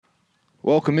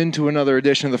Welcome into another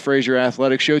edition of the Fraser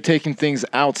Athletics Show. Taking things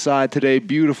outside today.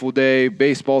 Beautiful day.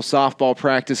 Baseball, softball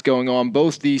practice going on.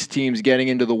 Both these teams getting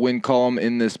into the win column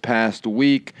in this past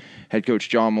week. Head coach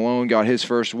John Malone got his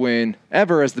first win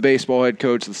ever as the baseball head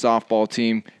coach. The softball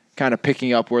team kind of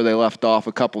picking up where they left off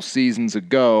a couple seasons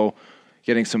ago,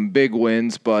 getting some big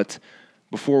wins. But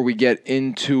before we get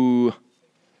into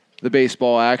the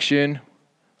baseball action,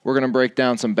 we're going to break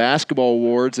down some basketball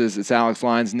awards as it's Alex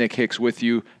Lyons, Nick Hicks with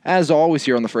you, as always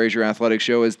here on the Fraser Athletics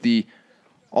Show, as the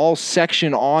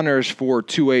all-section honors for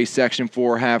 2A Section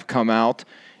 4 have come out.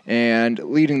 And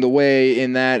leading the way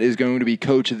in that is going to be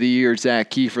Coach of the Year,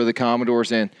 Zach Kiefer, the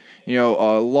Commodores. And,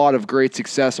 a lot of great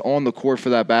success on the court for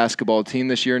that basketball team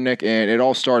this year, Nick. And it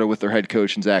all started with their head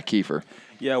coach, Zach Kiefer.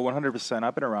 Yeah, 100%.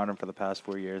 I've been around him for the past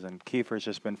 4 years, and Kiefer's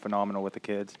just been phenomenal with the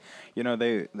kids.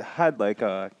 They had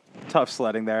tough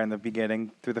sledding there in the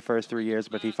beginning through the first 3 years,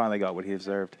 but he finally got what he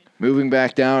deserved. Moving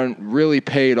back down really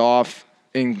paid off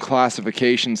in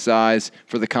classification size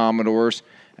for the Commodores,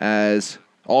 as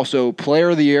also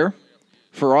Player of the Year.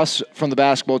 For us from the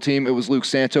basketball team, it was Luke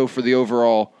Santo for the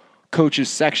overall Coaches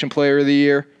Section Player of the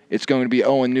Year. It's going to be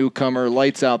Owen Newcomer,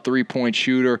 lights out three-point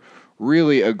shooter.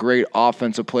 Really a great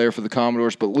offensive player for the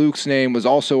Commodores, but Luke's name was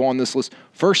also on this list.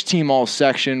 First team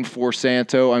all-section for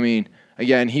Santo.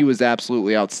 Again, he was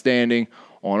absolutely outstanding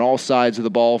on all sides of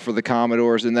the ball for the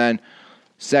Commodores. And then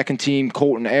second team,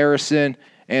 Colton Arison,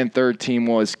 and third team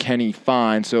was Kenny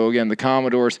Fine. So again, the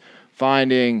Commodores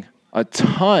finding a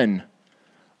ton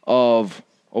of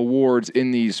awards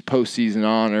in these postseason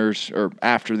honors, or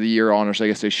after the year honors, I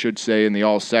guess they should say, in the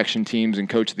all-section teams and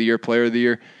Coach of the Year, Player of the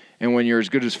Year. And when you're as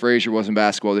good as Fraser was in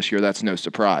basketball this year, that's no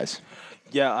surprise.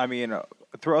 Yeah,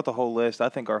 throughout the whole list, I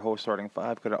think our whole starting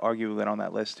five could argue that on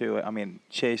that list too.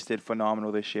 Chase did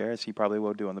phenomenal this year, as he probably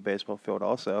will do on the baseball field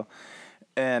also.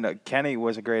 And Kenny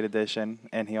was a great addition,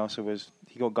 and he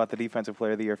got the Defensive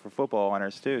Player of the Year for football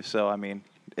honors too. So,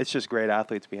 it's just great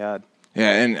athletes we had. Yeah,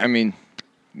 and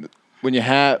when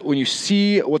you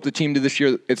see what the team did this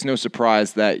year, it's no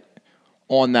surprise that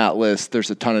on that list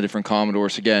there's a ton of different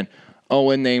Commodores. Again,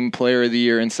 Owen named Player of the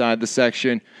Year inside the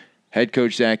section. Head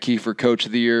coach Zach Kiefer, Coach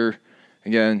of the Year.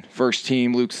 Again, first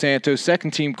team Luke Santos,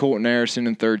 second team Colton Arison,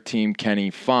 and third team Kenny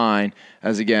Fine.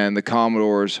 As again, the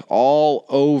Commodores all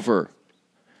over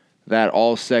that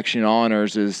all-section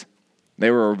honors, as they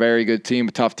were a very good team,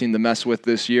 a tough team to mess with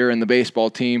this year. And the baseball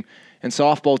team and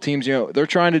softball teams, they're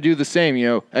trying to do the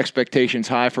same. Expectations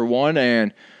high for one,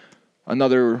 and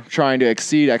another trying to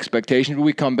exceed expectations. When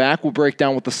we come back, we'll break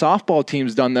down what the softball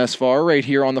team's done thus far right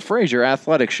here on the Fraser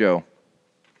Athletics Show.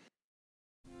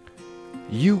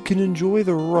 You can enjoy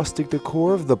the rustic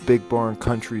decor of the Big Barn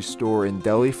Country Store in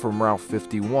Delhi from Route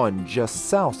 51, just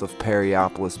south of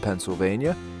Perryopolis,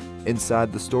 Pennsylvania.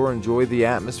 Inside the store, enjoy the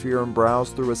atmosphere and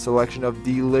browse through a selection of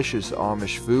delicious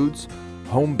Amish foods,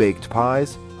 home-baked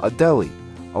pies, a deli,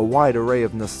 a wide array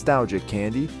of nostalgic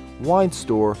candy, wine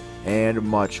store, and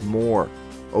much more.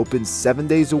 Open 7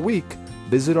 days a week.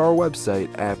 Visit our website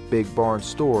at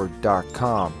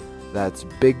bigbarnstore.com. That's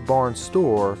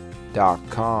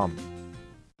bigbarnstore.com.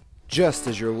 Just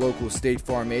as your local State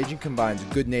Farm agent combines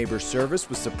good neighbor service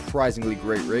with surprisingly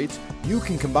great rates, you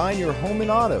can combine your home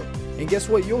and auto. And guess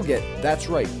what you'll get? That's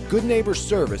right, good neighbor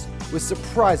service with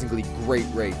surprisingly great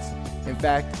rates. In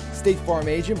fact, State Farm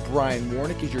agent Brian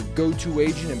Warnick is your go-to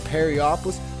agent in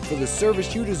Perryopolis for the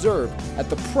service you deserve at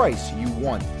the price you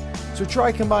want. So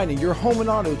try combining your home and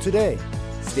auto today.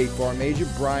 State Farm agent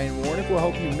Brian Warnick will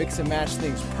help you mix and match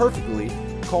things perfectly.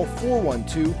 Call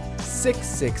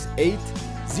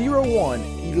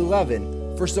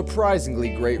 412-668-0111 for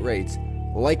surprisingly great rates.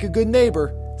 Like a good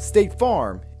neighbor, State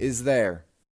Farm is there.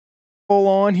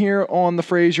 On here on the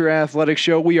Fraser Athletics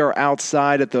Show, we are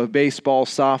outside at the baseball,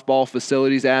 softball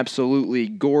facilities. Absolutely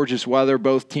gorgeous weather.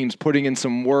 Both teams putting in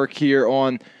some work here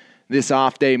on this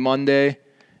off day Monday,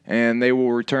 and they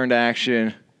will return to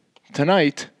action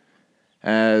tonight,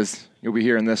 as you'll be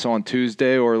hearing this on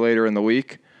Tuesday or later in the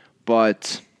week.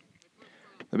 But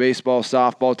the baseball,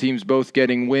 softball teams both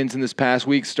getting wins in this past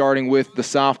week, starting with the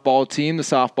softball team. The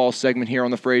softball segment here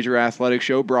on the Fraser Athletics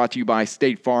Show brought to you by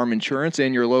State Farm Insurance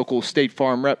and your local State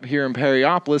Farm rep here in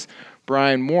Perryopolis,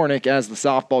 Brian Warnick, as the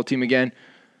softball team again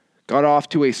got off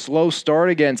to a slow start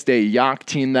against a Yock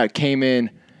team that came in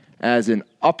as an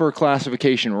upper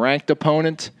classification ranked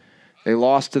opponent. They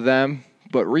lost to them,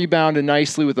 but rebounded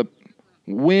nicely with a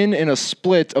win in a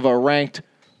split of a ranked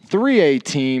 3A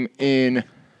team in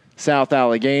South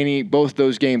Allegheny. Both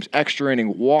those games extra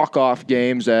inning walk-off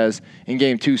games, as in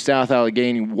Game 2, South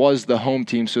Allegheny was the home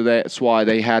team, so that's why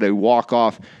they had a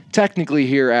walk-off technically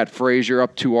here at Fraser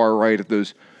up to our right at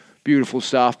those beautiful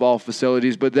softball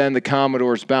facilities. But then the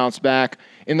Commodores bounced back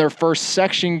in their first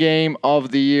section game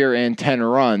of the year and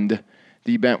 10-runned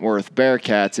the Bentworth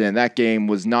Bearcats. And that game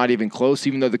was not even close,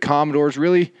 even though the Commodores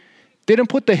really didn't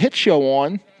put the hit show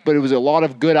on. But it was a lot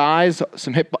of good eyes,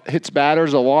 some hits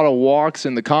batters, a lot of walks,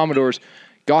 and the Commodores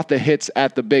got the hits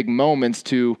at the big moments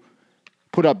to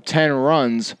put up 10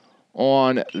 runs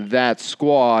on that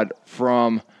squad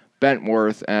from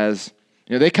Bentworth, as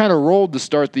they kind of rolled to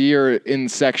start the year in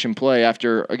section play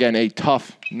after, again, a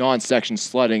tough non-section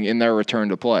sledding in their return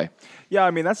to play. Yeah,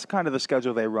 I mean, that's kind of the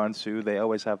schedule they run to. They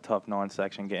always have tough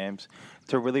non-section games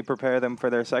to really prepare them for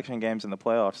their section games in the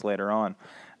playoffs later on.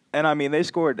 And, I mean, they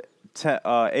scored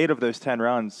 8 of those 10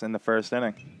 runs in the first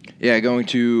inning. Yeah, going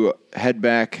to head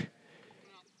back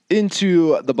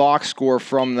into the box score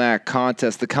from that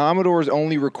contest. The Commodores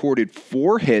only recorded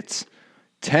 4 hits,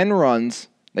 10 runs.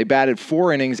 They batted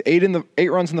 4 innings, 8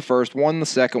 runs in the first, 1 in the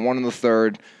second, 1 in the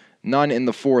third, none in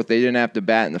the fourth. They didn't have to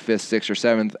bat in the 5th, 6th, or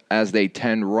 7th as they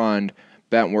 10-runned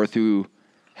Bentworth, who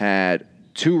had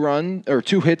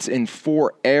 2 hits and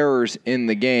 4 errors in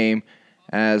the game,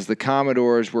 as the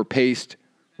Commodores were paced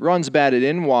runs batted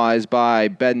in-wise by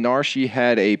Bednar. She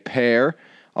had a pair,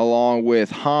 along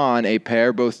with Hahn a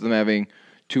pair, both of them having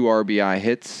 2 RBI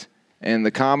hits. And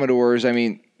the Commodores, I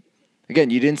mean, again,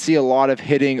 you didn't see a lot of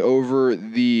hitting over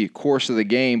the course of the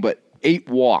game, but 8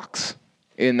 walks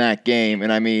in that game.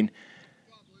 And, I mean,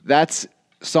 that's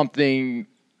something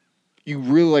you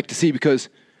really like to see, because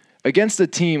against a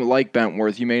team like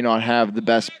Bentworth, you may not have the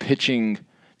best pitching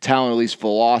talent, at least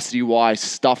velocity-wise,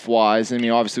 stuff-wise. I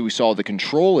mean, obviously we saw the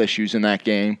control issues in that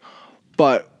game,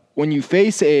 but when you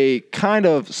face a kind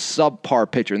of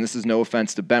subpar pitcher, and this is no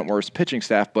offense to Bentworth's pitching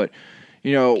staff, but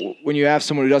when you have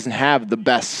someone who doesn't have the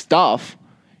best stuff,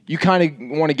 you kind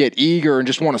of want to get eager and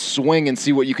just want to swing and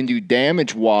see what you can do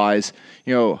damage-wise.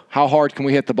 How hard can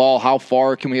we hit the ball? How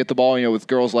far can we hit the ball? With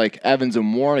girls like Evans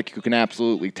and Warnick who can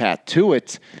absolutely tattoo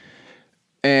it.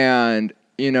 And,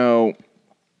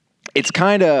 it's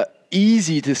kind of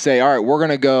easy to say, all right, we're going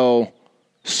to go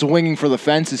swinging for the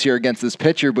fences here against this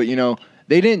pitcher. But,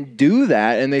 they didn't do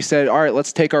that. And they said, all right,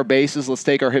 let's take our bases. Let's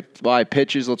take our hit by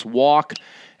pitches. Let's walk.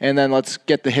 And then let's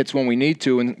get the hits when we need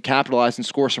to and capitalize and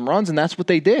score some runs. And that's what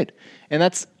they did. And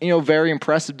that's, very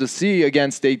impressive to see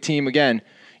against a team. Again,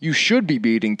 you should be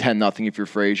beating 10-0 if you're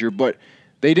Frazier, but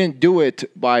they didn't do it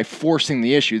by forcing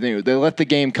the issue. They let the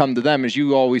game come to them, as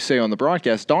you always say on the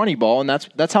broadcast, Donnie ball, and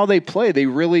that's how they play. They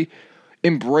really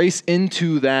embrace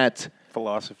into that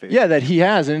philosophy. Yeah, that he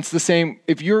has. And it's the same.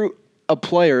 If you're a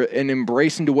player and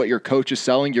embrace into what your coach is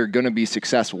selling, you're going to be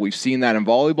successful. We've seen that in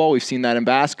volleyball. We've seen that in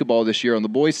basketball this year on the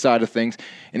boys' side of things.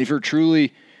 And if you're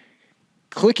truly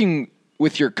clicking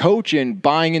with your coach and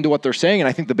buying into what they're saying, and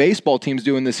I think the baseball team's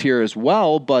doing this here as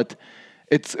well, but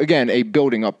it's, again, a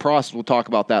building up process. We'll talk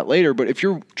about that later. But if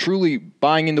you're truly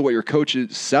buying into what your coach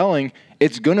is selling,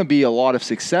 it's going to be a lot of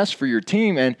success for your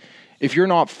team. And if you're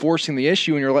not forcing the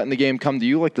issue and you're letting the game come to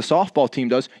you like the softball team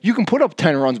does, you can put up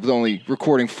 10 runs with only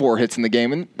recording 4 hits in the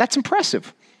game, and that's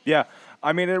impressive. Yeah.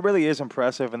 I mean, it really is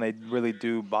impressive, and they really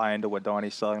do buy into what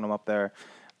Donnie's selling them up there.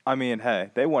 I mean, hey,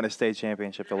 they won a state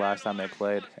championship the last time they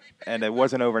played, and it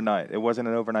wasn't overnight. It wasn't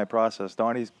an overnight process.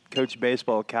 Donnie's coached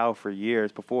baseball at Cal for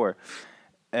years before.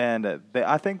 And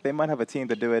I think they might have a team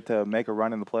to do it to make a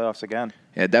run in the playoffs again.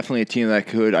 Yeah, definitely a team that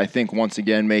could, I think, once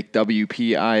again make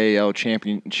WPIAL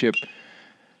championship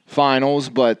finals.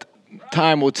 But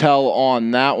time will tell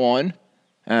on that one,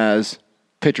 as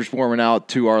pitcher's warming out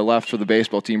to our left for the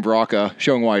baseball team, Braca,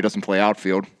 showing why he doesn't play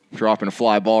outfield, dropping a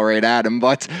fly ball right at him.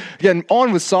 But, again,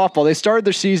 on with softball. They started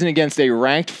their season against a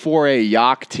ranked 4A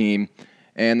Yock team,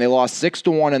 and they lost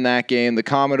 6-1 in that game. The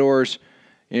Commodores,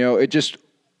 it just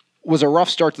was a rough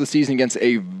start to the season against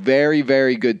a very,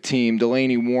 very good team.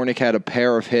 Delaney Warnick had a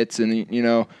pair of hits,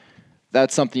 and,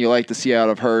 that's something you like to see out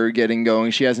of her getting going.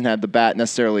 She hasn't had the bat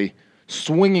necessarily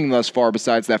swinging thus far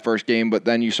besides that first game, but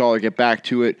then you saw her get back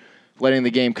to it, letting the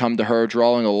game come to her,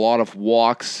 drawing a lot of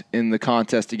walks in the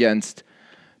contest against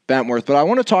Bentworth. But I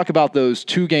want to talk about those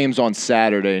 2 games on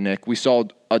Saturday, Nick. We saw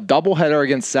a doubleheader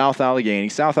against South Allegheny.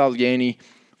 South Allegheny,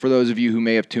 for those of you who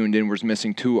may have tuned in, was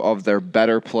missing 2 of their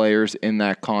better players in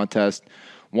that contest.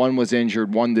 One was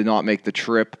injured. One did not make the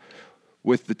trip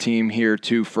with the team here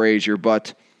to Frazier.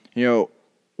 But,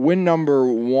 win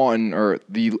number 1, or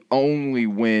the only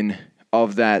win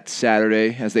of that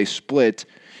Saturday as they split,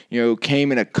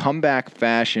 came in a comeback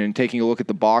fashion. Taking a look at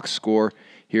the box score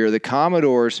here, the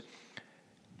Commodores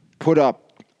put up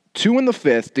 2 in the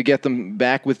 5th to get them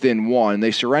back within 1.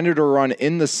 They surrendered a run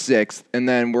in the 6th, and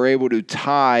then were able to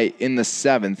tie in the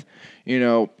 7th.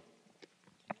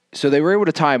 So they were able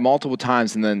to tie multiple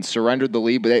times and then surrendered the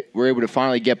lead, but they were able to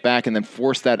finally get back and then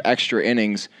force that extra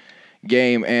innings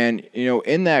game. And,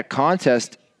 in that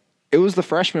contest, it was the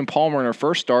freshman Palmer in her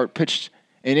first start, pitched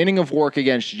an inning of work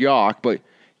against Jock, but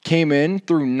came in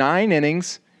through 9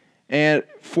 innings and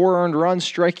 4 earned runs,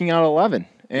 striking out 11.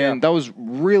 And that was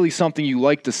really something you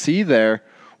like to see there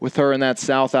with her in that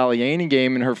South Allegheny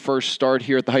game in her first start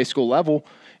here at the high school level.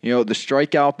 The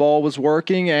strikeout ball was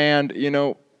working, and,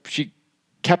 she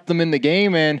kept them in the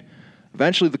game, and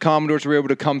eventually the Commodores were able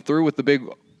to come through with the big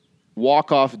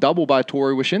walk-off double by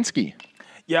Tori Wyszynski.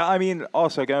 Yeah, I mean,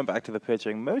 also going back to the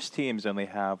pitching, most teams only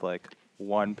have like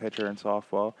one pitcher in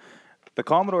softball. The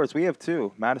Commodores, we have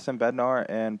 2, Madison Bednar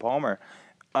and Palmer.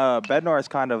 Bednar is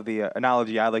kind of the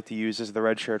analogy I like to use as the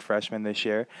redshirt freshman this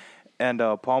year, and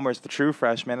Palmer's the true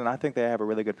freshman, and I think they have a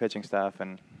really good pitching staff.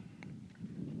 And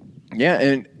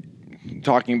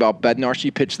talking about Bednar,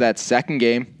 she pitched that second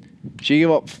game. She gave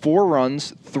up 4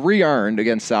 runs, 3 earned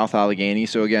against South Allegheny.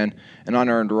 So, again, an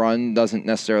unearned run doesn't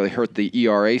necessarily hurt the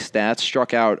ERA stats.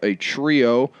 Struck out a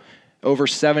trio over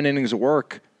 7 innings of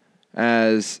work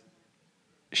as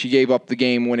she gave up the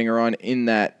game-winning run in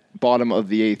that bottom of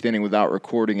the 8th inning without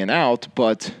recording an out.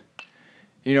 But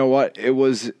you know what? It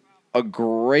was a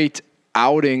great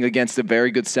outing against a very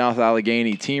good South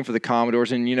Allegheny team for the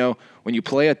Commodores. And, when you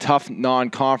play a tough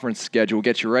non-conference schedule, it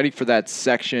gets you ready for that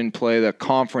section play, the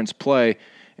conference play,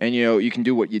 and, you can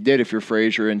do what you did if you're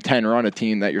Fraser and 10-run a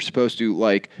team that you're supposed to,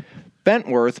 like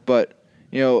Bentworth. But,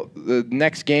 the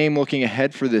next game looking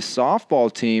ahead for this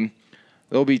softball team,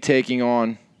 they'll be taking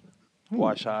on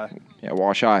Wash High. Yeah,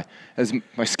 Wash High. As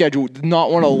my schedule did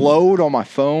not want to load on my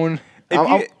phone.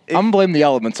 I'm blaming the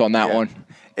elements on that one.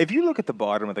 If you look at the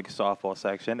bottom of the softball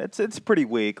section, it's pretty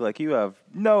weak. Like, you have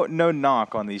no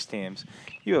knock on these teams.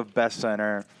 You have Best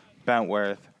Center,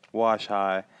 Bentworth, Wash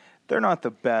High. They're not the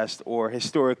best or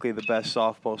historically the best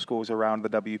softball schools around the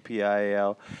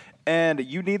WPIAL. And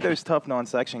you need those tough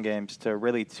non-section games to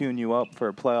really tune you up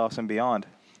for playoffs and beyond.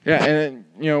 Yeah, and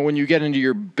then, when you get into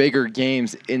your bigger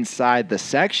games inside the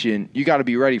section, you got to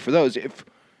be ready for those. If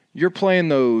you're playing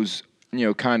those,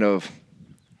 kind of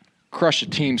crush a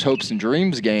team's hopes and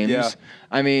dreams games,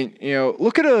 I mean,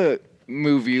 look at a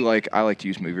movie like, I like to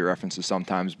use movie references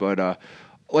sometimes, but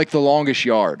like The Longest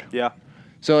Yard. Yeah.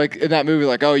 So, like, in that movie,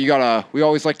 like, we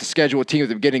always like to schedule a team at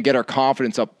the beginning, get our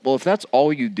confidence up. Well, if that's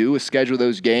all you do is schedule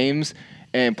those games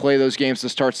and play those games to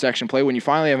start section play, when you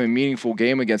finally have a meaningful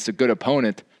game against a good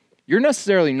opponent, you're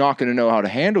necessarily not going to know how to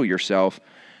handle yourself.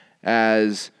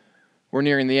 As we're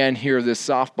nearing the end here of this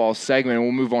softball segment, and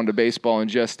we'll move on to baseball in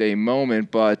just a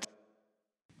moment, but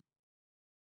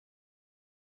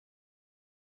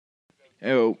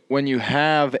when you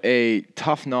have a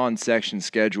tough non-section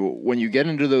schedule, when you get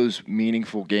into those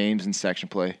meaningful games in section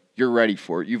play, you're ready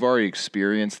for it. You've already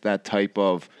experienced that type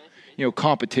of,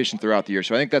 competition throughout the year.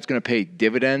 So I think that's going to pay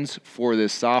dividends for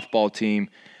this softball team.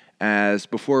 As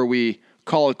before we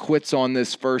call it quits on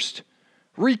this first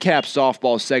recap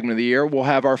softball segment of the year, we'll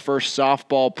have our first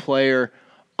softball player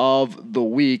of the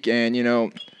week. And,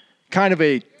 kind of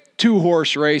a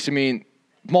 2-horse race. I mean,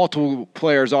 multiple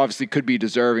players obviously could be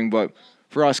deserving, but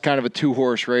for us, kind of a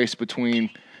 2-horse race between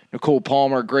Nicole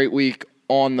Palmer, great week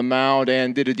on the mound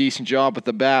and did a decent job at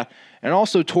the bat, and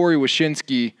also Tori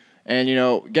Wyszynski,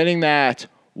 and, getting that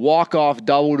walk-off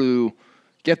double to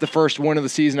get the first win of the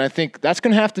season. I think that's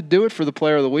going to have to do it for the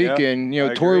player of the week. Yeah, and,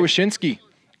 Tori Wyszynski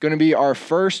going to be our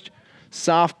first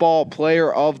softball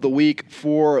player of the week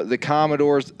for the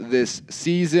Commodores this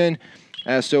season.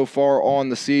 As so far on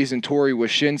the season, Tori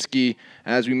Wyszynski,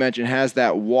 as we mentioned, has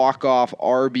that walk-off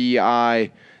RBI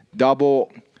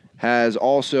double, has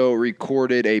also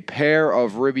recorded a pair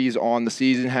of ribbies on the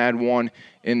season, had one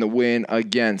in the win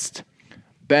against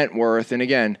Bentworth. And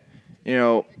again,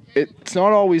 it's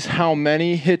not always how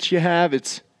many hits you have,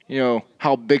 it's,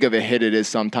 how big of a hit it is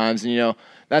sometimes. And,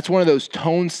 that's one of those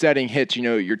tone-setting hits.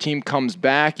 Your team comes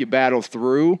back, you battle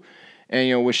through, and,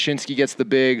 Wyszynski gets the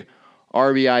big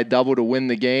RBI double to win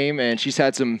the game, and she's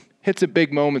had some hits at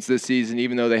big moments this season,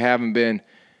 even though they haven't been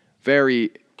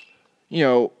very,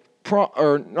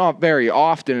 or not very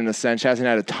often in a sense. She hasn't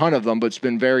had a ton of them, but it's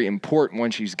been very important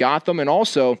when she's got them. And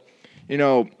also,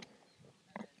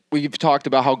 we've talked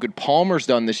about how good Palmer's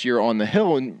done this year on the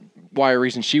hill, and why a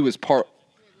reason she was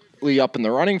partly up in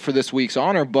the running for this week's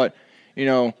honor. But,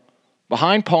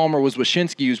 behind Palmer was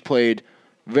Wyszynski, who's played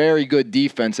very good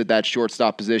defense at that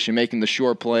shortstop position, making the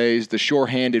short plays, the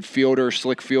sure-handed fielder,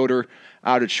 slick fielder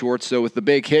out at short. So with the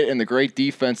big hit and the great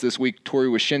defense this week, Tori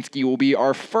Wyszynski will be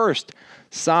our first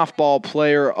softball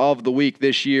player of the week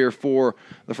this year for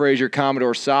the Fraser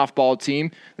Commodore softball team.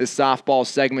 This softball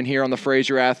segment here on the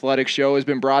Fraser Athletics Show has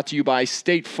been brought to you by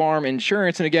State Farm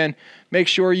Insurance. And again, make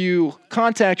sure you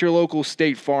contact your local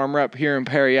State Farm rep here in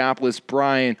Perryopolis,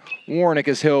 Brian Warnick,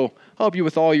 as he'll help you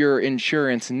with all your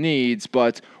insurance needs.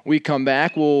 But we come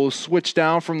back, we'll switch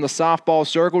down from the softball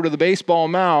circle to the baseball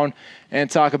mound and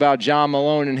talk about John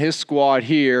Malone and his squad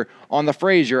here on the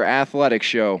Fraser Athletics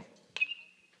Show.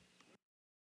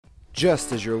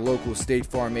 Just as your local State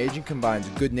Farm agent combines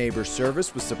good neighbor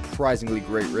service with surprisingly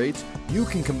great rates, you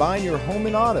can combine your home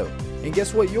and auto. And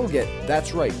guess what you'll get?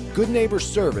 That's right, good neighbor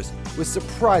service with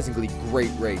surprisingly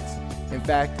great rates. In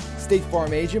fact, State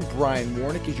Farm agent Brian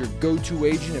Warnick is your go-to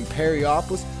agent in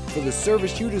Perryopolis for the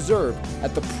service you deserve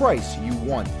at the price you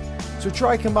want. So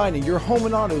try combining your home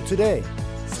and auto today.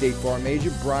 State Farm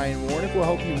agent Brian Warnick will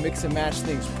help you mix and match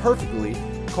things perfectly.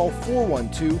 Call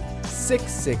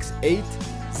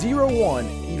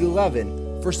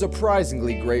 412-668-0111 for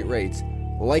surprisingly great rates.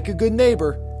 Like a good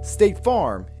neighbor, State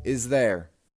Farm is there.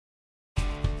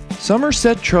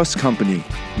 Somerset Trust Company,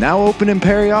 now open in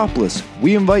Perryopolis.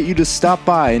 We invite you to stop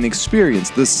by and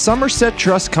experience the Somerset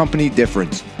Trust Company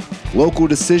difference. Local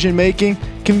decision making,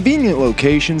 convenient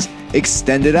locations,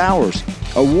 extended hours,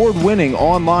 award-winning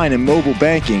online and mobile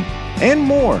banking, and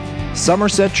more.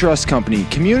 Somerset Trust Company,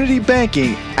 community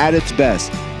banking at its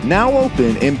best. Now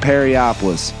open in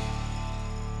Perryopolis.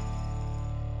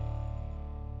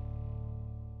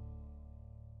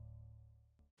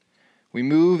 We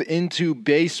move into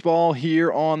baseball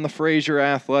here on the Fraser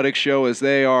Athletics Show as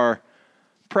they are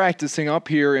practicing up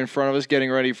here in front of us,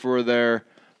 getting ready for their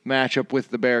matchup with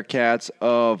the Bearcats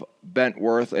of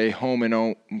Bentworth, a home and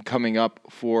home coming up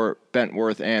for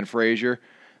Bentworth and Fraser.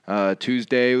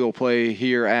 Tuesday they'll play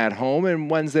here at home, and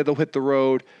Wednesday they'll hit the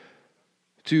road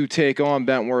to take on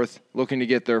Bentworth, looking to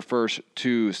get their first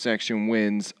 2 section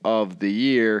wins of the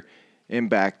year in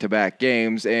back-to-back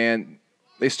games. And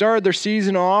they started their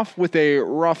season off with a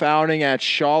rough outing at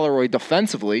Charleroi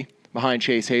defensively behind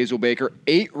Chase Hazelbaker.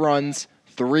 8 runs,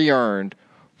 3 earned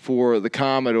for the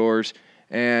Commodores,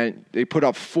 and they put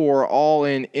up 4 all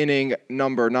in inning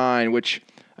number 9, which,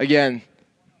 again,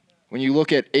 when you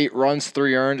look at 8 runs,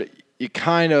 3 earned, you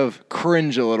kind of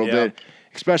cringe a little bit,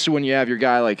 especially when you have your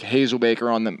guy like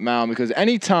Hazelbaker on the mound, because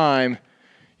anytime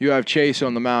you have Chase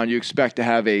on the mound, you expect to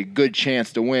have a good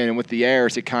chance to win. And with the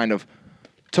errors, it kind of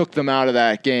took them out of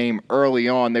that game early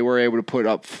on. They were able to put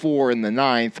up 4 in the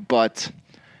 9th, but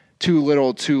too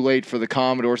little, too late for the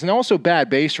Commodores. And also bad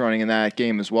base running in that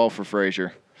game as well for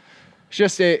Fraser.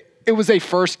 It was a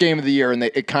first game of the year, and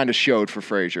it kind of showed for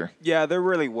Fraser. Yeah, there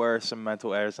really were some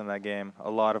mental errors in that game.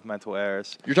 A lot of mental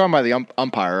errors. You're talking about the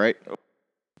umpire, right?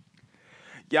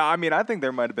 Yeah, I mean, I think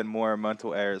there might have been more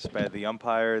mental errors by the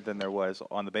umpire than there was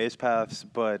on the base paths,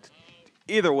 but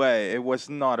either way, it was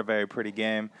not a very pretty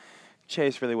game.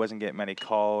 Chase really wasn't getting many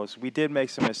calls. We did make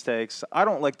some mistakes. I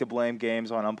don't like to blame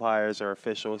games on umpires or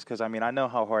officials because, I mean, I know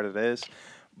how hard it is.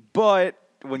 But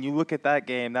when you look at that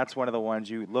game, that's one of the ones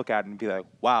you look at and be like,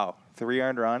 wow, 3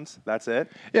 earned runs, that's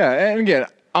it? Yeah, and again,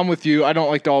 I'm with you. I don't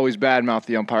like to always badmouth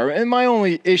the umpire. And my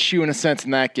only issue, in a sense,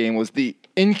 in that game was the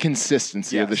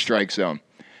inconsistency of the strike zone.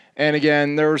 And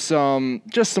again, there were some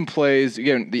plays.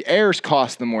 Again, the errors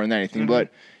cost them more than anything, but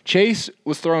Chase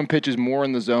was throwing pitches more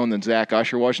in the zone than Zach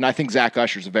Usher was, and I think Zach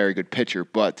Usher's a very good pitcher,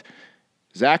 but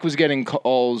Zach was getting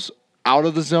calls out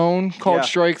of the zone, called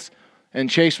strikes, and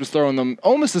Chase was throwing them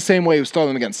almost the same way he was throwing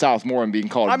them against Southmoreland and being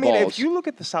called balls. I mean, if you look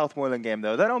at the Southmoreland game,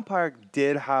 though, that umpire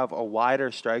did have a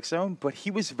wider strike zone, but he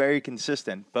was very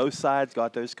consistent. Both sides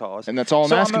got those calls. And that's all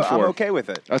I'm asking for. I'm okay with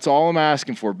it. That's all I'm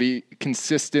asking for. Be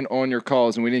consistent on your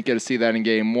calls, and we didn't get to see that in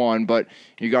Game 1, but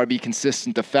you got to be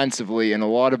consistent defensively, and a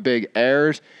lot of big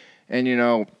errors. And,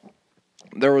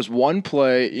 there was one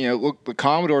play, look, the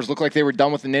Commodores looked like they were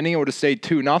done with an inning. It would have stayed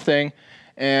 2-0.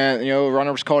 And, a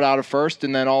runner was called out at first,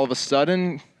 and then all of a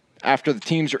sudden, after the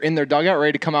teams are in their dugout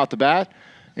ready to come out to bat,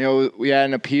 we had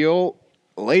an appeal,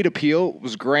 a late appeal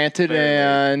was granted,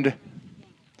 and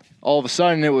all of a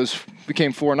sudden it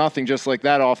became 4-0 just like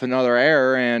that off another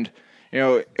error. And,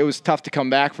 it was tough to come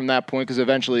back from that point because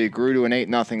eventually it grew to an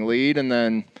 8-0 lead, and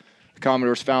then the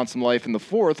Commodores found some life in the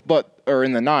 4th, or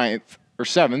in the 9th or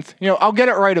 7th. I'll get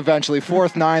it right eventually,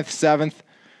 4th, 9th, 7th.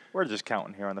 We're just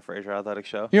counting here on the Fraser Athletics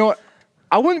Show. You know what?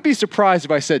 I wouldn't be surprised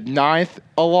if I said 9th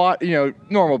a lot,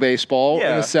 normal baseball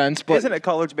in a sense. But isn't it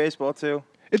college baseball too?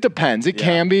 It depends. It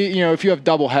can be. If you have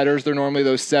double headers, they're normally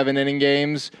those 7-inning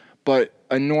games. But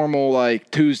a normal like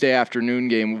Tuesday afternoon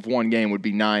game with one game would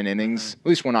be 9 innings, at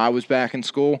least when I was back in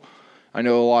school. I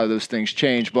know a lot of those things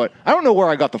change, but I don't know where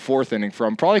I got the 4th inning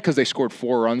from. Probably because they scored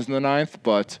 4 runs in the 9th,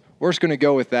 but we're just going to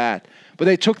go with that. But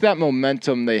they took that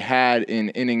momentum they had in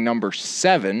inning number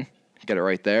 7, get it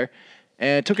right there,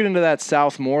 and took it into that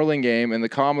Southmoreland game, and the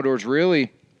Commodores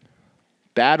really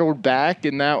battled back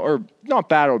in that, or not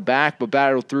battled back, but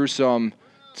battled through some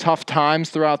tough times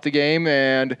throughout the game,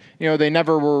 and they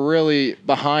never were really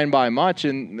behind by much,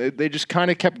 and they just kind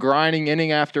of kept grinding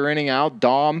inning after inning out.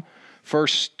 Dom,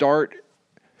 first start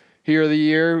here of the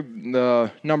year,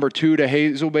 the number 2 to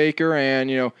Hazelbaker,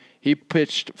 and he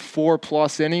pitched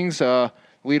 4+ innings.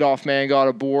 Leadoff man got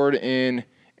aboard in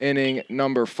inning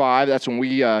number 5. That's when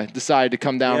we decided to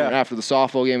come down after the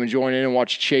softball game and join in and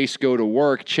watch Chase go to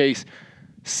work. Chase,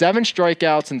 7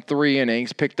 strikeouts in 3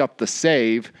 innings, picked up the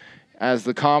save as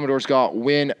the Commodores got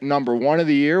win number 1 of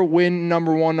the year, win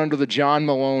number 1 under the John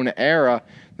Malone era.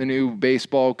 The new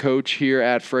baseball coach here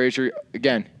at Fraser.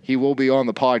 Again, he will be on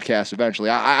the podcast eventually.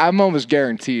 I'm almost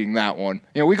guaranteeing that one.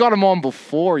 We got him on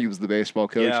before he was the baseball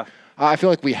coach. Yeah. I feel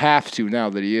like we have to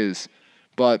now that he is.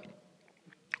 But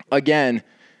again,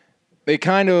 they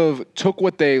kind of took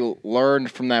what they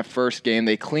learned from that first game.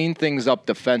 They cleaned things up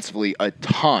defensively a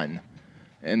ton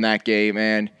in that game.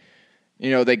 And,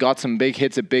 they got some big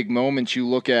hits at big moments. You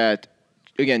look at,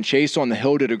 again, Chase on the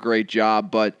hill did a great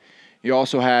job, but you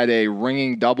also had a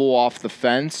ringing double off the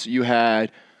fence. You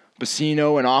had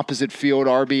Bassino, an opposite field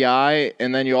RBI,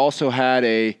 and then you also had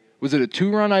was it a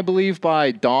 2-run, I believe,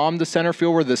 by Dom, the center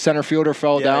field, where the center fielder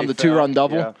fell down, the 2-run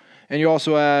double? Yeah. And you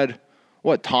also had,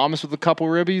 Thomas with a couple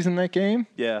ribbies in that game?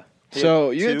 Yeah.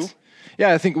 So, 2?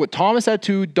 I think Thomas had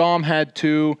 2, Dom had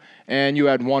 2, and you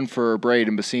had 1 for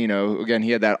Braden Bassino. Again,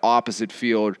 he had that opposite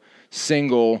field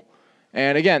single.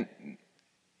 And again,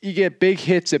 you get big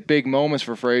hits at big moments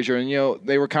for Fraser, and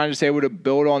they were kind of just able to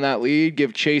build on that lead,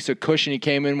 give Chase a cushion. He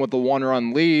came in with a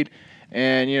 1-run lead,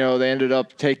 and they ended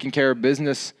up taking care of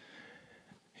business,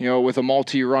 with a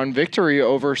multi-run victory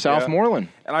over Southmoreland.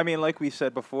 And I mean, like we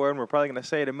said before, and we're probably going to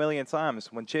say it a million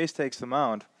times, when Chase takes the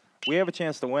mound, we have a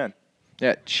chance to win.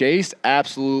 Yeah, Chase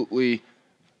absolutely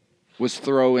was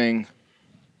throwing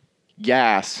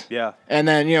gas. Yeah. And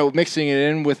then, mixing it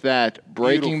in with that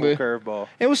breaking curveball.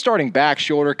 It was starting back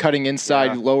shoulder, cutting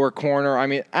inside lower corner. I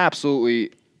mean,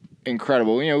 absolutely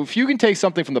incredible. If you can take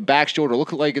something from the back shoulder,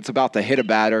 look like it's about to hit a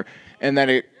batter, and then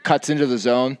it cuts into the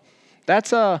zone, that's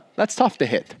tough to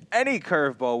hit. Any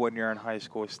curveball when you're in high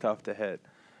school is tough to hit.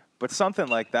 But something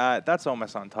like that, that's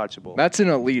almost untouchable. That's an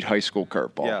elite high school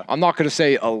curveball. Yeah. I'm not going to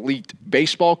say elite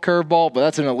baseball curveball, but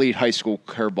that's an elite high school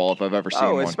curveball if I've ever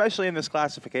seen one. Especially in this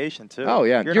classification, too. Oh,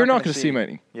 yeah. You're not going to see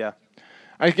many. Yeah.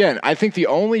 Again, I think the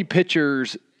only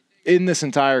pitchers in this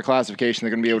entire classification that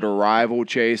are going to be able to rival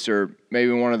Chase or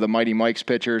maybe one of the Mighty Mike's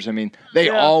pitchers. I mean, they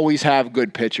always have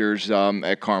good pitchers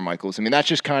at Carmichael's. I mean, that's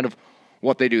just kind of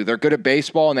what they do. They're good at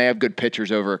baseball, and they have good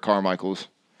pitchers over at Carmichael's.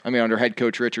 I mean, under head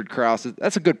coach Richard Krause,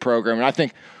 that's a good program. And I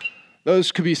think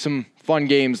those could be some fun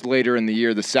games later in the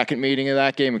year. The second meeting of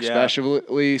that game,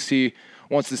 especially, see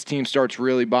once this team starts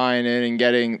really buying in and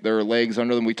getting their legs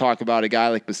under them. We talk about a guy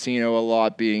like Bassino a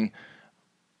lot being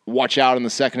watch out in the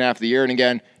second half of the year. And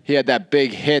again, he had that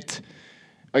big hit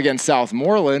against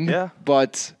Southmoreland. Yeah.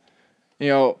 But,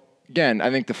 again,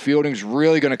 I think the fielding's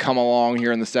really going to come along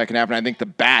here in the second half. And I think the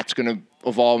bat's going to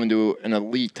evolve into an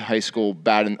elite high school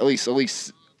bat, and at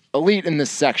least elite in this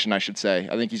section, I should say.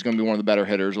 I think he's going to be one of the better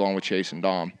hitters along with Chase and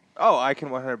Dom. Oh, I can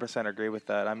 100% agree with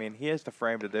that. I mean, he has the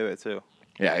frame to do it, too.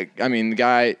 Yeah, I mean, the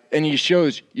guy, and he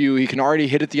shows you he can already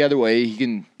hit it the other way. He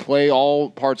can play all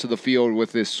parts of the field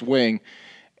with his swing,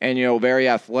 and, very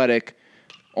athletic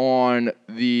on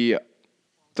the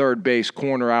third base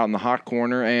corner out in the hot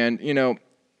corner. And,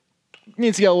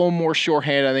 needs to get a little more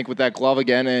shorthanded, I think, with that glove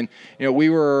again. And, we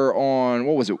were on,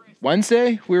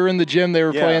 Wednesday? We were in the gym. They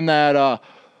were playing that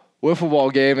wiffle ball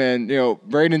game, and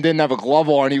Braden didn't have a glove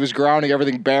on. He was grounding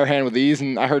everything barehand with ease,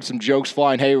 and I heard some jokes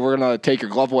flying. Hey, we're gonna take your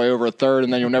glove away over a third,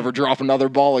 and then you'll never drop another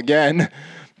ball again.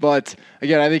 But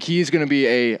again, I think he's going to be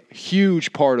a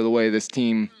huge part of the way this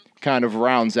team kind of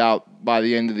rounds out by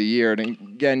the end of the year. And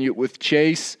again, with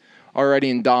Chase already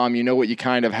and Dom, you know what you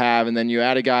kind of have, and then you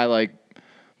add a guy like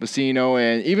Bassino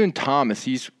and even Thomas.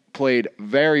 He's played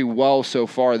very well so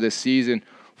far this season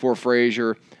for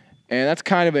Fraser. And that's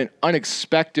kind of an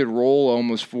unexpected role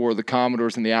almost for the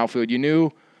Commodores in the outfield. You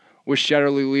knew with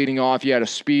Shetterly leading off, you had a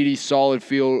speedy, solid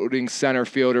fielding center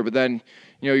fielder, but then,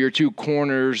 your two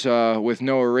corners with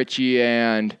Noah Ritchie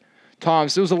and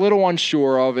Thomas, it was a little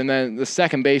unsure of. And then the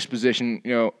second base position,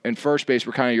 and first base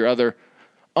were kind of your other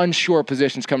unsure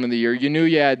positions coming into the year. You knew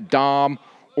you had Dom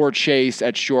or Chase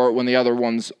at short when the other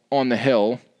one's on the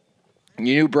hill.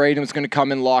 You knew Braden was going to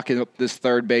come and lock up this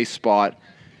third base spot.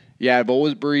 You had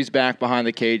Bowles Breeze back behind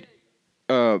the plate,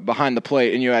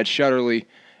 and you had Shutterly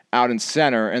out in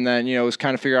center. And then, it was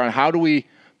kind of figure out how do we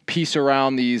piece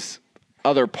around these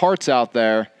other parts out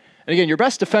there. And again, your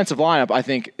best defensive lineup, I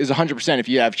think, is 100% if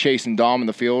you have Chase and Dom in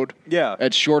the field. Yeah.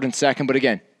 At short and second. But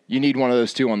again, you need one of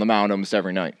those two on the mound almost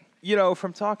every night.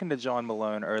 From talking to John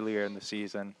Malone earlier in the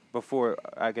season, before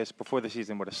the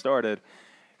season would have started,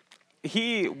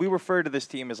 we refer to this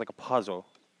team as like a puzzle.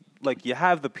 Like, you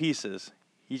have the pieces,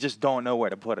 you just don't know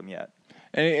where to put them yet.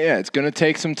 And yeah, it's going to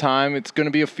take some time. It's going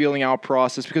to be a feeling out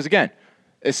process because, again,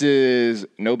 this is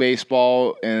no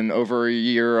baseball in over a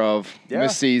year of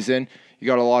this season. You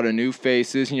got a lot of new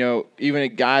faces.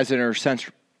 Even guys that are since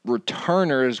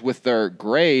returners with their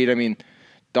grade. I mean,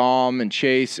 Dom and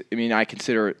Chase, I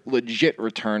consider legit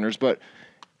returners, but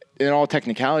in all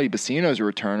technicality, Bassino's a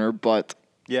returner. But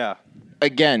yeah,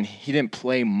 again, he didn't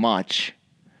play much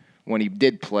when he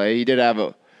did play. He did have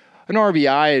an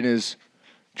RBI in his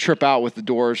trip out with the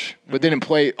Doors, but didn't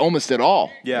play almost at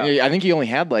all. Yeah. I think he only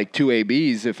had like 2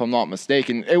 ABs, if I'm not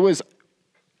mistaken. It was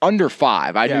under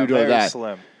 5. I knew very that.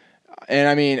 Slim.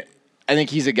 And I think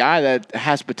he's a guy that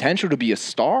has potential to be a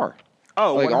star.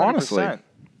 Oh, like 100%. Honestly.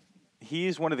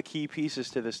 He's one of the key pieces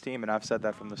to this team, and I've said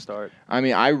that from the start.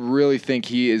 I really think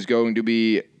he is going to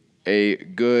be a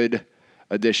good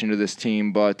addition to this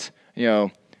team, but,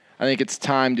 I think it's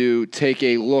time to take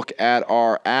a look at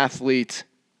our athlete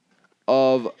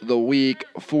of the week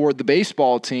for the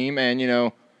baseball team.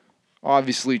 And,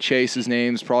 obviously Chase's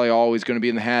name is probably always going to be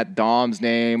in the hat. Dom's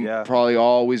name probably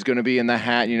always going to be in the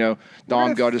hat.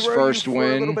 Dom got his first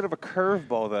win. A little bit of a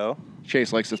curveball, though.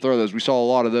 Chase likes to throw those. We saw a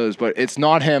lot of those, but it's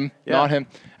not him. Yeah. Not him.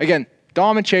 Again,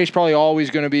 Dom and Chase probably always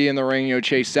going to be in the ring.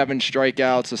 Chase 7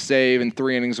 strikeouts, a save, and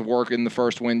 3 innings of work in the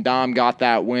first win. Dom got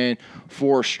that win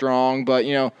 4 strong, but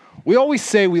we always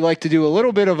say we like to do a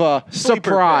little bit of a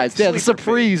surprise.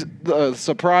 The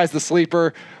surprise, the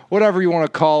sleeper, whatever you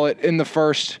want to call it, in the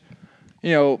first,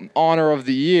 honor of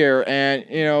the year. And,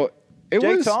 it Jake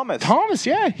was Thomas. Thomas,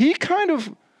 yeah. He kind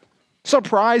of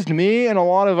surprised me and a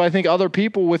lot of, I think, other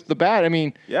people with the bat.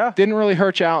 Didn't really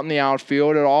hurt you out in the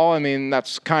outfield at all.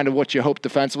 That's kind of what you hope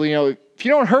defensively. If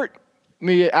you don't hurt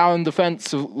me out in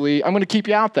defensively, I'm going to keep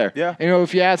you out there. Yeah.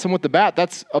 If you add some with the bat,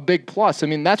 that's a big plus.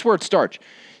 That's where it starts.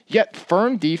 You get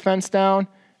firm defense down,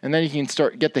 and then you can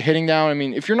get the hitting down.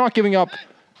 If you're not giving up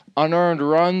unearned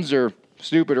runs or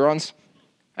stupid runs,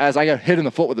 as I got hit in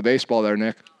the foot with the baseball there,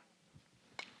 Nick.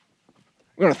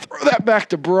 I'm going to throw that back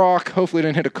to Brock. Hopefully it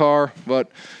didn't hit a car. But,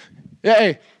 yeah,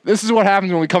 hey, this is what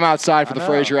happens when we come outside for the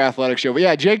Fraser Athletic Show. But,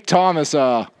 yeah, Jake Thomas,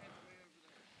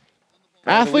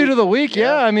 athlete of the week.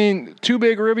 Yeah, 2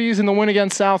 big ribbies in the win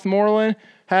against Southmoreland.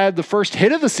 Had the first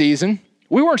hit of the season.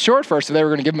 We weren't sure at first if they were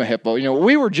going to give him a hit, but,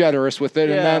 we were generous with it.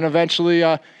 Yeah. And then eventually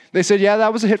they said, yeah,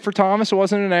 that was a hit for Thomas. It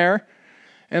wasn't an error.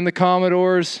 And the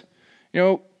Commodores,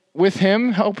 with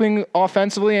him helping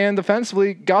offensively and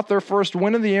defensively, got their first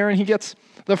win of the year, and he gets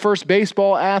the first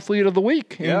baseball athlete of the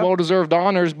week in well-deserved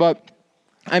honors. But,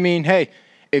 hey,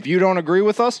 if you don't agree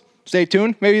with us, stay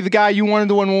tuned. Maybe the guy you wanted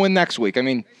to win will win next week.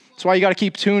 That's why you got to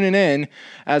keep tuning in,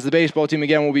 as the baseball team,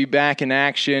 again, will be back in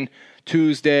action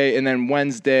Tuesday and then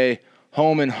Wednesday,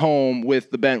 home and home with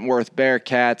the Bentworth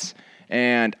Bearcats.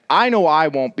 And I know I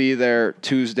won't be there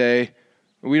Tuesday.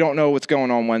 We don't know what's going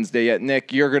on Wednesday yet.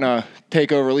 Nick, you're going to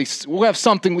take over at least. We'll have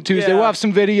something with Tuesday. Yeah. We'll have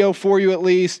some video for you at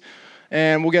least.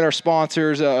 And we'll get our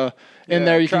sponsors in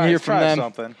there. You can hear from them.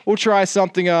 Something. We'll try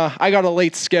something. I got a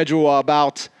late schedule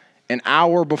about an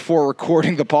hour before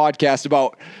recording the podcast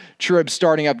about Trib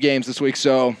starting up games this week.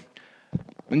 So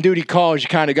when duty calls, you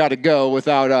kind of got to go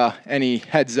without any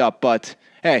heads up. But,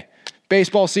 hey,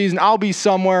 baseball season, I'll be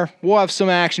somewhere. We'll have some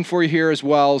action for you here as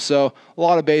well. So a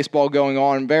lot of baseball going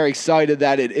on. I'm very excited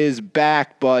that it is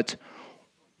back, but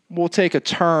we'll take a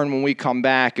turn when we come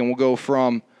back, and we'll go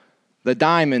from the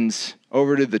diamonds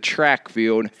over to the track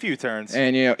field. A few turns.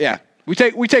 And, we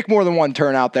take more than one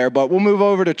turn out there, but we'll move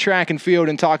over to track and field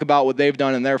and talk about what they've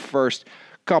done in their first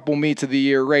couple meets of the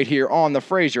year right here on the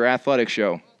Fraser Athletic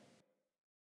Show.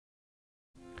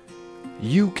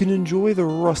 You can enjoy the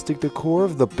rustic decor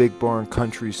of the Big Barn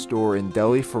Country Store in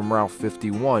Delhi from Route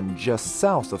 51, just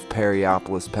south of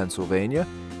Perryopolis, Pennsylvania.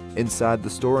 Inside the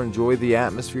store, enjoy the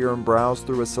atmosphere and browse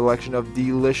through a selection of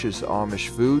delicious Amish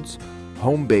foods,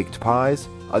 home-baked pies,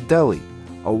 a deli,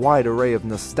 a wide array of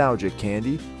nostalgic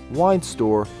candy, wine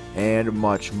store, and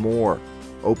much more.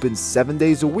 Open 7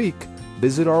 days a week.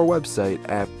 Visit our website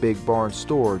at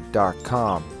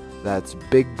bigbarnstore.com. That's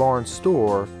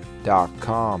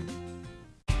bigbarnstore.com.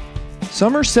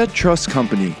 Somerset Trust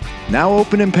Company, now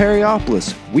open in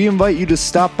Perryopolis. We invite you to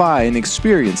stop by and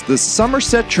experience the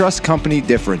Somerset Trust Company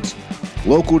difference.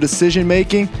 Local decision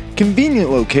making, convenient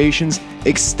locations,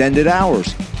 extended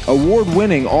hours,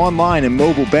 award-winning online and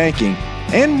mobile banking,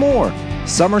 and more.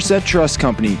 Somerset Trust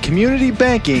Company, community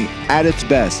banking at its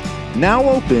best. Now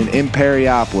open in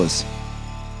Perryopolis.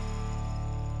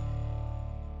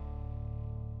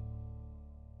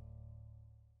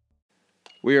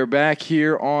 We are back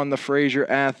here on the Fraser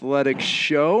Athletics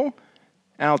Show,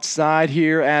 outside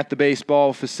here at the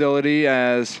baseball facility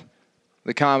as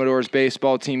the Commodores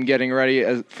baseball team getting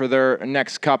ready for their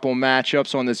next couple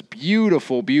matchups on this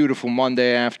beautiful, beautiful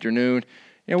Monday afternoon.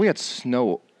 You know, we had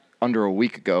snow under a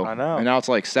week ago. I know. And now it's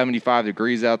like 75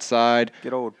 degrees outside.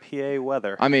 Good old PA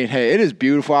weather. I mean, hey, it is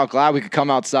beautiful. I'm glad we could come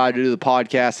outside to do the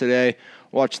podcast today,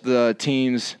 watch the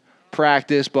teams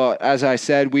practice. But as I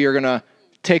said, we are going to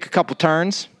take a couple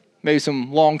turns, maybe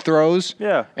some long throws,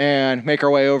 and make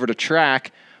our way over to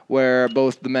track, where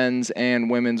both the men's and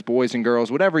women's, boys and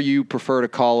girls, whatever you prefer to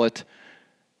call it,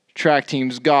 track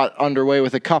teams got underway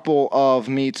with a couple of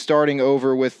meets, starting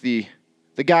over with the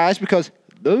guys, because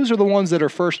those are the ones that are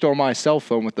first on my cell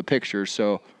phone with the pictures.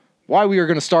 So why we are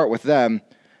going to start with them,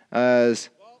 as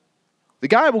the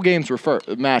Geibel games were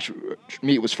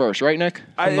meet was first, right, Nick? If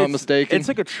I'm not mistaken. It's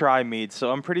like a tri-meet,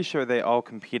 so I'm pretty sure they all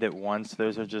compete at once.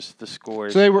 Those are just the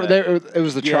scores. So it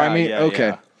was the tri-meet? Yeah, okay.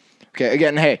 Yeah. Okay,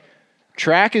 again, hey,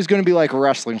 track is going to be like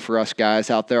wrestling for us guys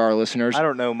out there, our listeners. I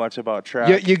don't know much about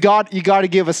track. You got to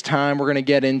give us time. We're going to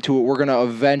get into it. We're going to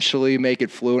eventually make it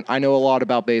fluent. I know a lot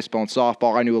about baseball and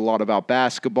softball. I knew a lot about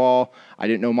basketball. I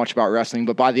didn't know much about wrestling,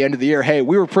 but by the end of the year, hey,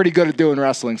 we were pretty good at doing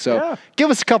wrestling. So give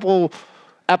us a couple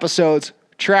episodes.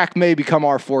 Track may become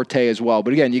our forte as well.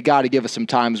 But again, you got to give us some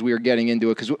time as we are getting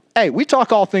into it, because, hey, we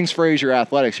talk all things Fraser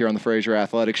Athletics here on the Fraser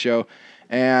Athletics Show.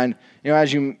 And, you know,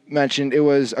 as you mentioned, it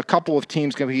was a couple of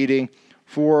teams competing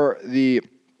for the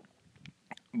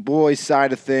boys'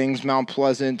 side of things, Mount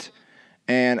Pleasant,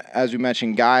 and as we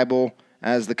mentioned, Geibel,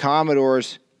 as the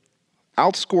Commodores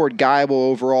outscored Geibel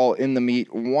overall in the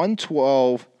meet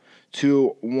 112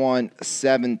 to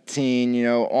 117. You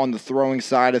know, on the throwing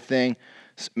side of things,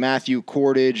 Matthew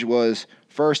Cordage was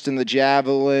first in the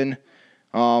javelin,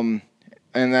 and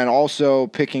then also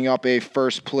picking up a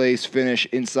first place finish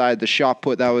inside the shot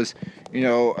put. That was, you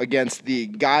know, against the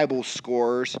Geibel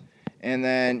scorers. And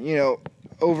then, you know,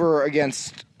 over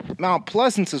against Mount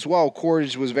Pleasant as well,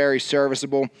 Cordage was very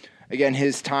serviceable. Again,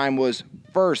 his time was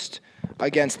first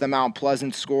against the Mount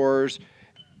Pleasant scorers.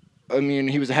 I mean,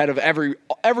 he was ahead of every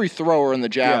thrower in the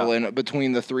javelin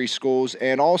between the three schools.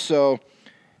 And also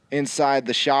inside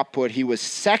the shot put, he was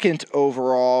second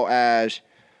overall, as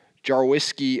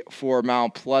Jarwiski for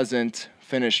Mount Pleasant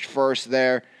finished first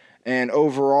there. And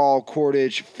overall,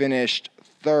 Cordage finished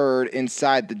third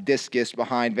inside the discus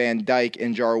behind Van Dyke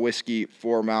and Jarwiski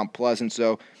for Mount Pleasant.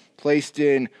 So placed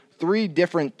in three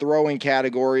different throwing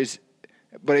categories.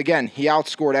 But again, he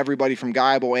outscored everybody from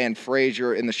Geibel and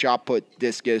Fraser in the shot put,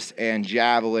 discus, and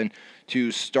javelin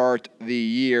to start the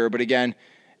year. But again,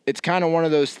 it's kind of one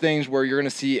of those things where you're going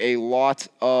to see a lot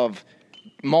of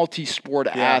multi-sport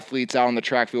athletes out on the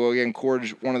track field. Again,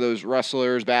 Cordage, one of those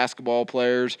wrestlers, basketball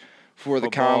players for the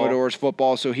Commodores,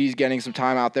 football, so he's getting some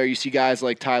time out there. You see guys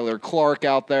like Tyler Clark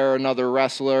out there, another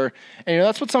wrestler. And, you know,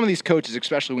 that's what some of these coaches,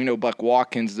 especially we know Buck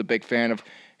Watkins is a big fan of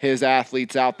his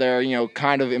athletes out there, you know,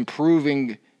 kind of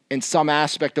improving in some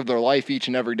aspect of their life each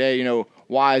and every day. You know,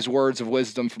 wise words of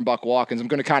wisdom from Buck Watkins. I'm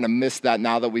going to kind of miss that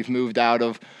now that we've moved out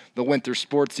of the winter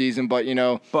sports season, but, you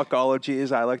know. Buckology,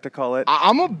 as I like to call it.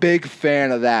 I'm a big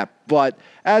fan of that. But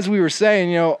as we were saying,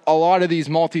 you know, a lot of these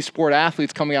multi-sport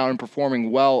athletes coming out and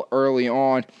performing well early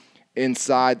on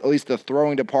inside, at least the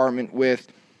throwing department with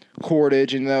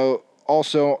Cordage. And though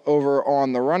also over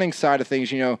on the running side of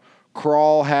things, you know,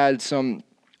 Krall had some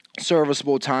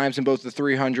serviceable times in both the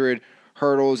 300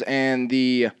 hurdles and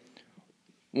the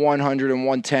 100 and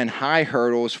 110 high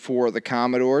hurdles for the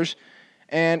Commodores.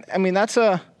 And, I mean, that's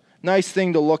a nice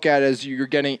thing to look at as you're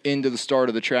getting into the start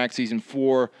of the track season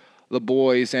for the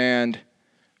boys. And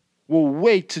we'll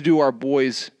wait to do our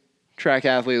boys track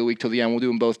athlete of the week till the end. We'll do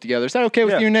them both together. Is that okay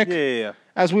with you, Nick? Yeah.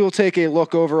 As we will take a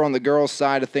look over on the girls'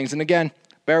 side of things. And again,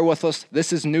 bear with us.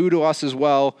 This is new to us as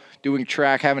well, doing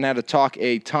track. Haven't had to talk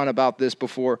a ton about this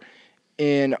before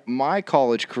in my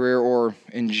college career or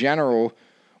in general.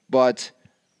 But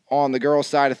on the girls'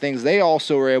 side of things, they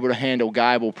also were able to handle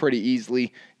Geibel pretty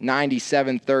easily,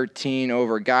 97-13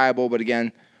 over Geibel. But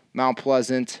again, Mount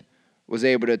Pleasant was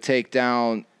able to take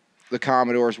down the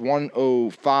Commodores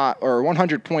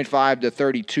 100.5 to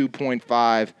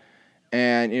 32.5.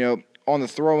 And, you know, on the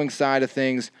throwing side of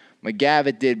things,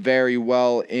 McGavitt did very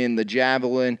well in the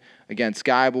javelin. Again,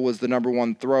 Skybel was the number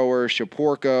 1 thrower.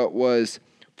 Shaporka was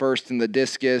first in the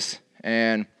discus.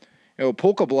 And,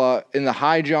 Pulkabla in the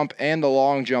high jump and the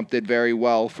long jump did very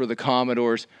well for the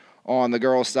Commodores on the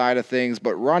girls' side of things.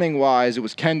 But running-wise, it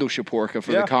was Kendall Shaporka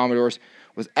for the Commodores.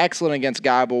 Was excellent against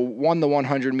Geibel, won the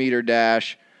 100-meter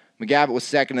dash. McGavitt was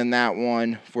second in that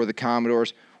one for the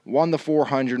Commodores, won the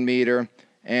 400-meter,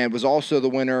 and was also the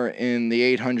winner in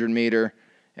the 800-meter.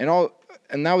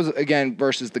 And that was, again,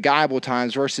 versus the Geibel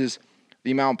times versus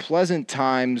the Mount Pleasant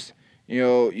times.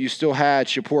 You still had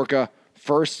Shaporka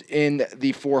first in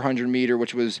the 400-meter,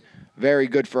 which was very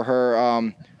good for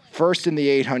her, first in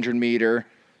the 800-meter.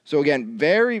 So, again,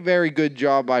 very, very good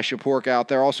job by Shaporka out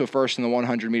there. Also first in the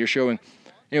 100-meter, showing,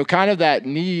 kind of that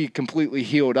knee completely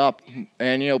healed up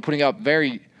and, putting up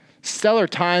very stellar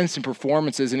times and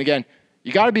performances. And, again,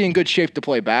 you got to be in good shape to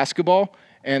play basketball.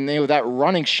 And, that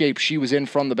running shape she was in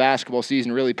from the basketball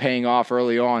season really paying off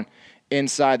early on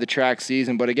inside the track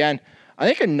season. But, again,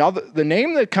 I think the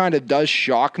name that kind of does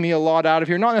shock me a lot out of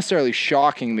here, not necessarily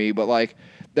shocking me, but,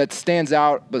 that stands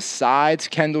out besides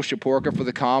Kendall Shaporka for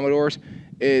the Commodores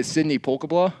is Sydney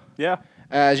Pulkabla. Yeah.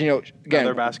 As, again.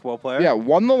 Another basketball player. Yeah,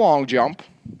 won the long jump.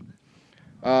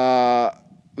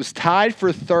 Was tied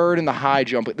for third in the high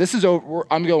jump. This is over.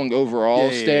 I'm going overall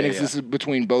standings. Yeah. This is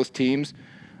between both teams,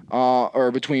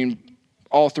 or between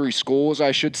all 3 schools,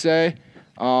 I should say.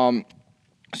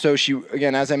 So she,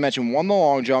 again, as I mentioned, won the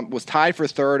long jump, was tied for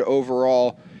third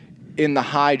overall in the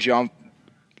high jump,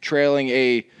 trailing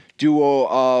a duo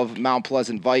of Mount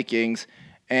Pleasant Vikings,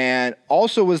 and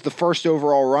also was the first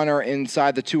overall runner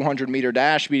inside the 200-meter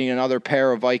dash, beating another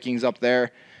pair of Vikings up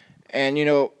there. And,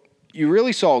 you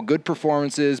really saw good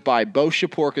performances by both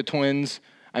Shaporka twins.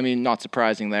 I mean, not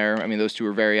surprising there. I mean, those two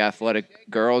are very athletic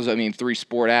girls. I mean, 3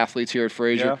 sport athletes here at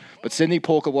Fraser. Yeah. But Sydney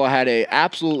Pulkabla had a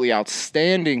absolutely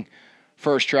outstanding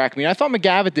first track. I mean, I thought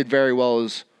McGavitt did very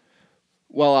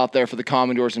well out there for the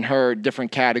Commodores in her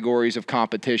different categories of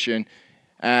competition,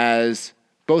 as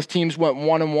both teams went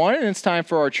 1-1, and it's time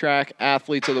for our track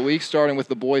athletes of the week, starting with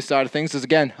the boys' side of things. This is,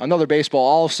 again, another baseball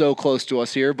also close to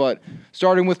us here, but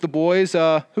starting with the boys, who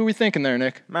are we thinking there,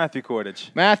 Nick? Matthew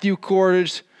Cordage. Matthew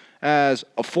Cordage as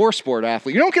a 4-sport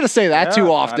athlete. You don't get to say that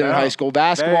too often in high school.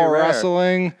 Basketball,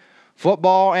 wrestling,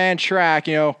 football, and track.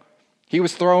 He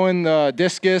was throwing the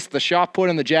discus, the shot put,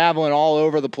 and the javelin all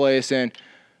over the place, and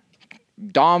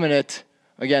dominant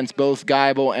against both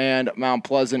Geibel and Mount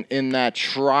Pleasant in that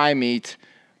tri-meet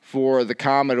for the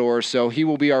Commodores. So he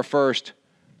will be our first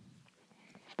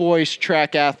boys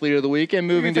track athlete of the week. And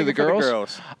moving to the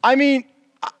girls. I mean,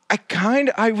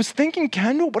 I was thinking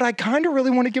Kendall, but I kind of really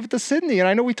want to give it to Sydney. And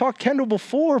I know we talked Kendall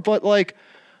before, but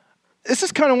this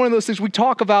is kind of one of those things we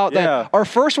talk about that our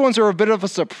first ones are a bit of a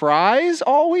surprise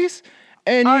always.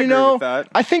 And, I agree with that.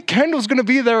 I think Kendall's going to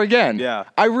be there again. Yeah.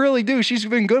 I really do. She's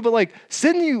been good, but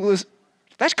Sydney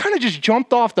that kind of just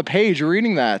jumped off the page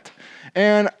reading that.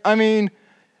 And, I mean,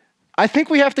 I think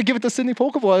we have to give it to Sydney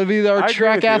Pulkabla to be our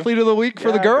track athlete of the week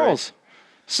for the girls.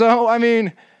 So, I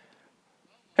mean,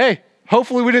 hey,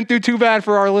 hopefully we didn't do too bad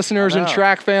for our listeners and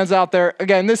track fans out there.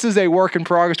 Again, this is a work in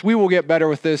progress. We will get better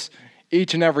with this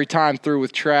each and every time through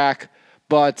with track.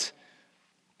 But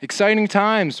exciting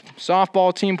times.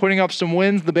 Softball team putting up some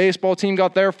wins. The baseball team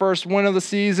got their first win of the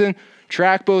season.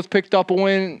 Track both picked up a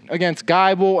win against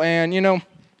Geibel. And,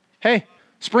 hey,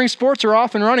 spring sports are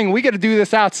off and running. We get to do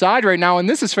this outside right now, and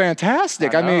this is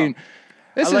fantastic. I mean,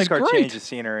 this is great. I like our change of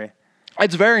scenery.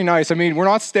 It's very nice. I mean, we're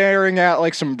not staring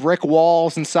at some brick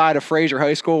walls inside of Fraser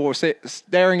High School. We're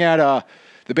staring at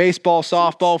the baseball,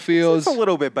 softball fields. It's a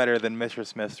little bit better than Mr.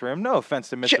 Smith's room. No offense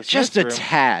to Mr. Smith's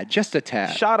room. Just a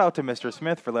tad. Shout out to Mr.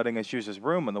 Smith for letting us use his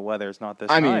room when the weather is not this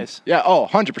nice. Yeah,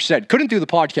 100%. Couldn't do the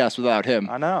podcast without him.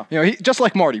 I know. He, just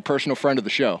like Marty, personal friend of the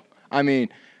show. I mean,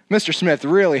 Mr. Smith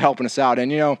really helping us out.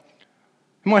 And,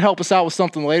 he might help us out with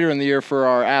something later in the year for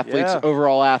our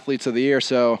overall athletes of the year.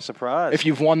 So, surprise. If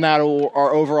you've won that,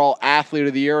 our overall athlete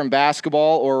of the year in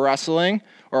basketball or wrestling,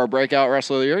 or our breakout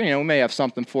wrestler of the year, we may have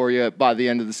something for you by the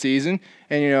end of the season.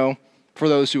 And, for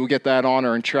those who will get that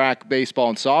honor in track, baseball,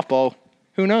 and softball,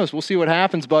 who knows? We'll see what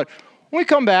happens. But when we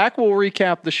come back, we'll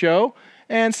recap the show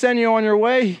and send you on your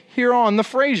way here on the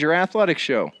Fraser Athletics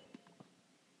Show.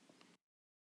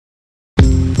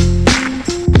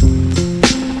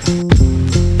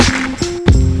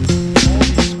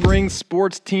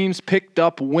 Sports teams picked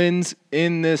up wins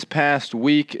in this past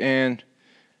week, and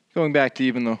going back to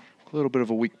even a little bit of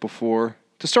a week before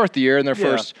to start the year in their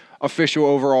first official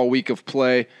overall week of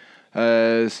play,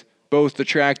 as both the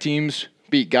track teams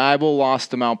beat Geibel,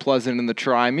 lost to Mount Pleasant in the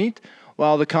tri-meet,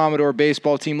 while the Commodore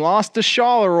baseball team lost to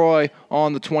Charleroi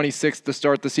on the 26th to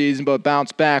start the season, but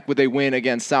bounced back with a win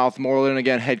against Southmoreland.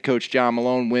 Again, head coach John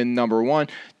Malone, win number 1.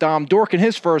 Dom Dorkin,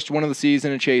 his first win of the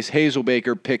season, and Chase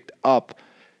Hazelbaker picked up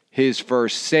his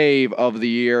first save of the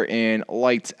year in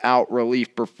lights-out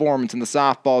relief performance. In the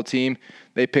softball team,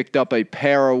 they picked up a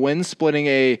pair of wins, splitting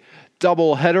a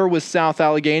doubleheader with South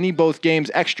Allegheny. Both games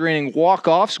extra inning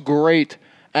walk-offs. Great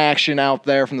action out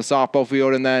there from the softball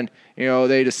field. And then,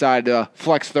 they decided to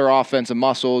flex their offensive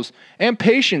muscles and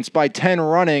patience by 10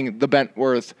 running the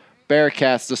Bentworth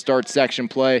Bearcats to start section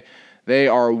play. They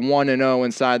are 1-0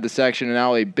 inside the section, and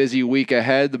now a busy week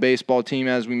ahead. The baseball team,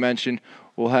 as we mentioned,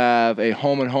 will have a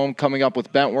home-and-home coming up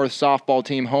with Bentworth. Softball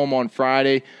team home on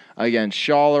Friday against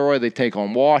Charleroi. They take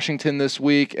on Washington this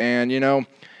week. And,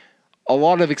 a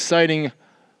lot of exciting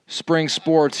spring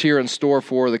sports here in store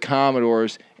for the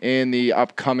Commodores in the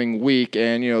upcoming week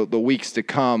and, the weeks to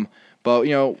come. But,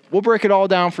 we'll break it all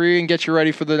down for you and get you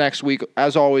ready for the next week,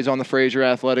 as always, on the Fraser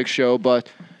Athletics Show. But,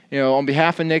 on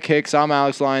behalf of Nick Hicks, I'm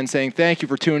Alex Lyon saying thank you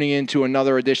for tuning in to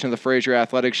another edition of the Fraser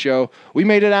Athletics Show. We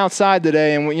made it outside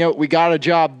today, and we got a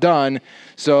job done.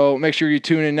 So make sure you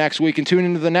tune in next week and tune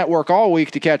into the network all week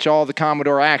to catch all the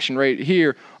Commodore action right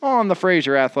here on the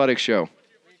Fraser Athletics Show.